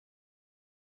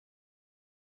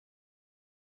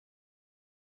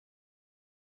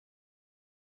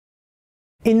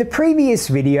In the previous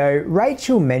video,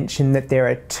 Rachel mentioned that there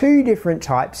are two different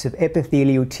types of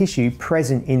epithelial tissue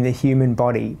present in the human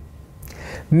body.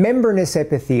 Membranous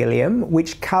epithelium,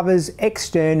 which covers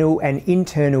external and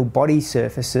internal body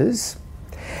surfaces,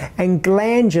 and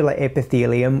glandular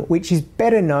epithelium, which is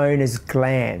better known as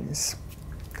glands.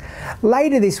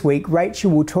 Later this week, Rachel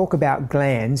will talk about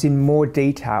glands in more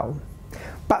detail.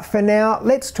 But for now,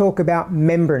 let's talk about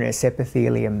membranous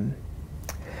epithelium.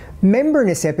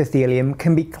 Membranous epithelium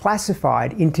can be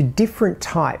classified into different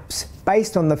types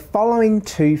based on the following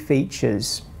two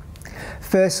features.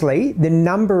 Firstly, the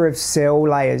number of cell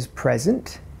layers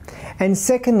present, and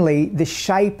secondly, the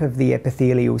shape of the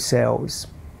epithelial cells.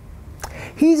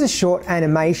 Here's a short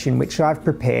animation which I've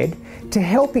prepared to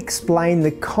help explain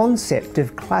the concept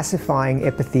of classifying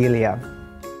epithelia.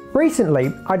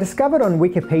 Recently, I discovered on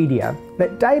Wikipedia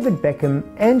that David Beckham,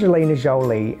 Angelina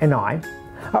Jolie and I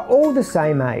are all the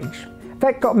same age.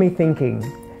 That got me thinking,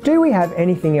 do we have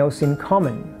anything else in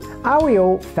common? Are we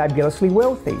all fabulously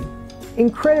wealthy,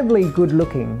 incredibly good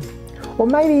looking, or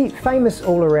maybe famous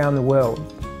all around the world?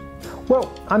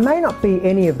 Well, I may not be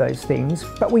any of those things,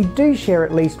 but we do share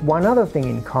at least one other thing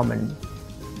in common.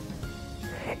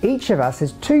 Each of us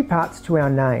has two parts to our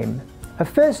name, a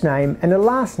first name and a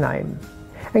last name.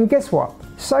 And guess what?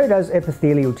 So does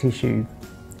epithelial tissue.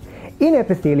 In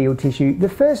epithelial tissue, the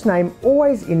first name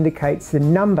always indicates the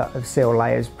number of cell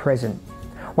layers present,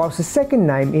 whilst the second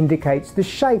name indicates the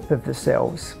shape of the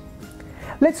cells.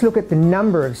 Let's look at the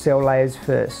number of cell layers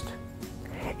first.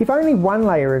 If only one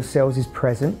layer of cells is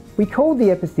present, we call the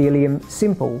epithelium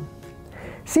simple.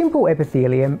 Simple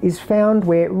epithelium is found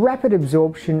where rapid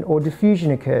absorption or diffusion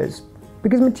occurs,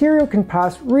 because material can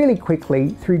pass really quickly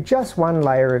through just one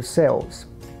layer of cells.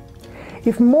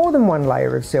 If more than one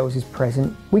layer of cells is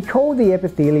present, we call the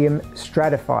epithelium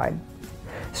stratified.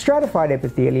 Stratified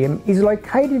epithelium is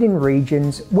located in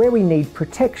regions where we need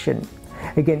protection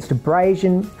against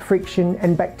abrasion, friction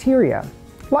and bacteria,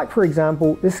 like for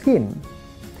example the skin.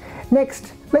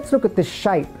 Next, let's look at the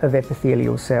shape of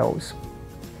epithelial cells.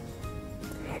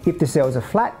 If the cells are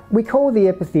flat, we call the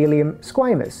epithelium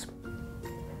squamous.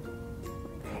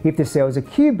 If the cells are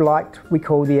cube-like, we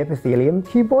call the epithelium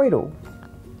cuboidal.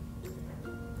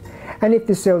 And if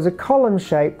the cells are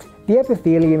column-shaped, the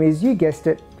epithelium is, you guessed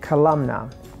it,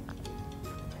 columnar.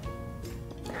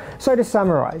 So to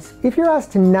summarise, if you're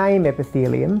asked to name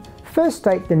epithelium, first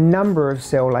state the number of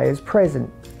cell layers present,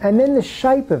 and then the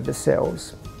shape of the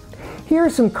cells. Here are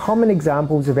some common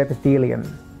examples of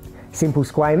epithelium: simple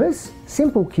squamous,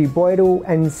 simple cuboidal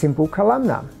and simple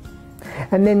columnar.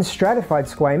 And then stratified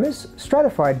squamous,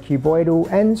 stratified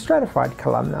cuboidal and stratified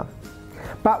columnar.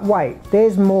 But wait,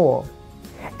 there's more.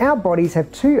 Our bodies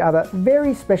have two other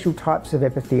very special types of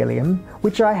epithelium,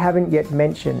 which I haven't yet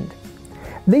mentioned.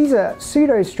 These are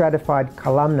pseudostratified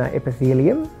columnar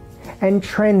epithelium and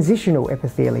transitional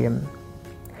epithelium.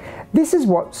 This is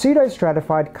what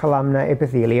pseudostratified columnar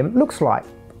epithelium looks like.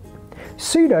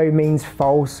 Pseudo means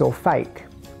false or fake.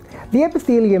 The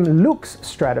epithelium looks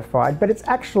stratified, but it's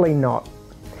actually not.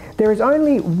 There is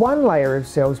only one layer of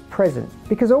cells present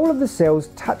because all of the cells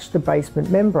touch the basement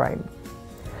membrane.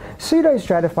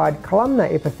 Pseudostratified columnar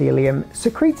epithelium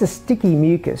secretes a sticky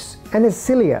mucus and has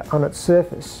cilia on its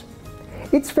surface.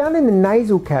 It's found in the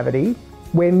nasal cavity,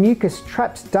 where mucus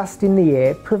traps dust in the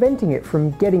air, preventing it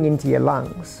from getting into your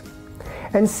lungs.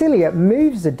 And cilia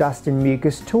moves the dust and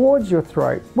mucus towards your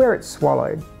throat, where it's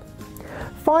swallowed.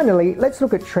 Finally, let's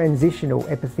look at transitional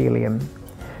epithelium.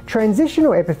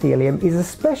 Transitional epithelium is a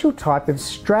special type of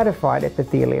stratified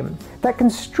epithelium that can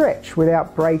stretch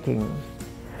without breaking.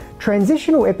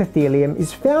 Transitional epithelium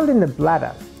is found in the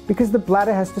bladder because the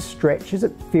bladder has to stretch as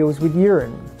it fills with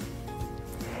urine.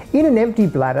 In an empty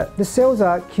bladder, the cells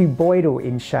are cuboidal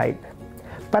in shape,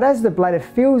 but as the bladder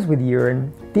fills with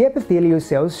urine, the epithelial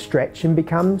cells stretch and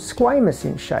become squamous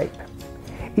in shape.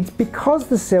 It's because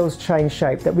the cells change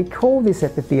shape that we call this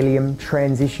epithelium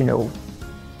transitional.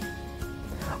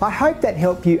 I hope that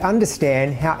helped you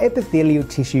understand how epithelial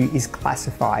tissue is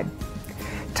classified.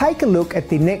 Take a look at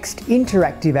the next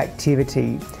interactive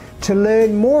activity to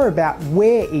learn more about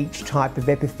where each type of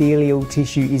epithelial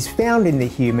tissue is found in the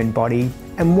human body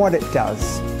and what it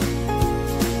does.